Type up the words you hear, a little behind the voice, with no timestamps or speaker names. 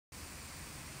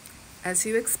As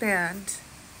you expand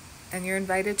and you're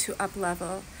invited to up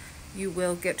level, you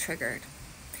will get triggered.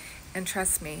 And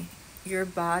trust me, your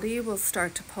body will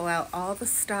start to pull out all the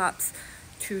stops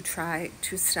to try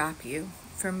to stop you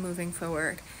from moving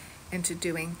forward into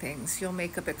doing things. You'll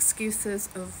make up excuses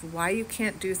of why you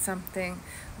can't do something,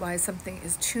 why something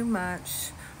is too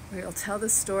much, or you'll tell the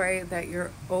story that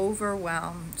you're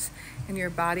overwhelmed, and your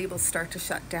body will start to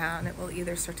shut down. It will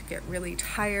either start to get really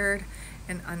tired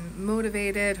and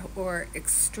unmotivated or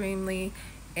extremely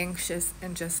anxious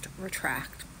and just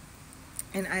retract.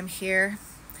 And I'm here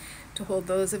to hold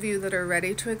those of you that are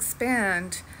ready to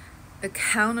expand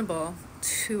accountable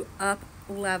to up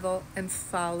level and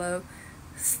follow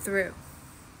through.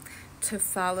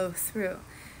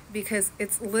 Because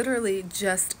it's literally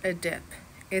just a dip.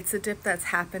 It's a dip that's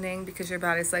happening because your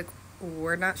body's like,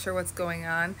 we're not sure what's going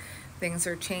on. Things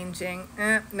are changing.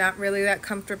 Not really that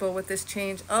comfortable with this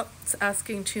change. Oh, it's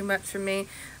asking too much from me.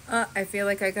 I feel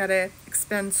like I gotta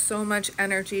expend so much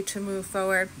energy to move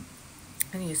forward.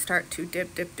 And you start to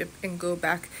dip, and go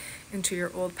back into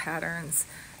your old patterns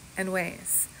and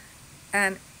ways.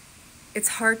 And it's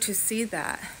hard to see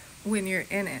that when you're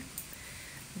in it.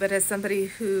 But as somebody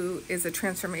who is a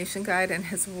transformation guide and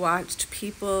has watched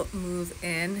people move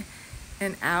in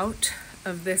and out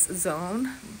of this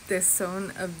zone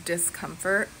of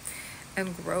discomfort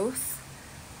and growth,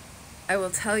 I will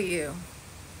tell you,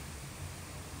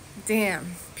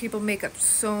 damn, people make up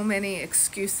so many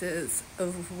excuses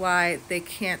of why they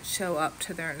can't show up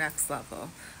to their next level,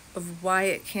 of why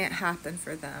it can't happen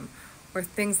for them, or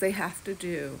things they have to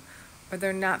do, or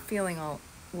they're not feeling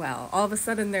well. All of a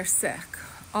sudden they're sick.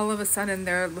 All of a sudden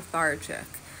they're lethargic.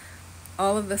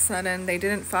 All of a sudden they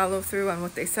didn't follow through on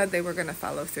what they said they were going to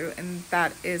follow through. And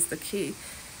that is the key,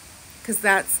 because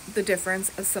that's the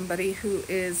difference of somebody who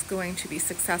is going to be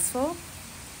successful,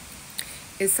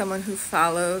 is someone who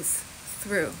follows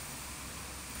through,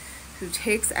 who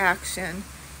takes action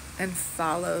and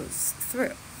follows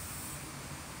through,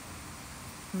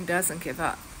 and doesn't give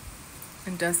up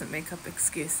and doesn't make up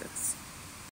excuses.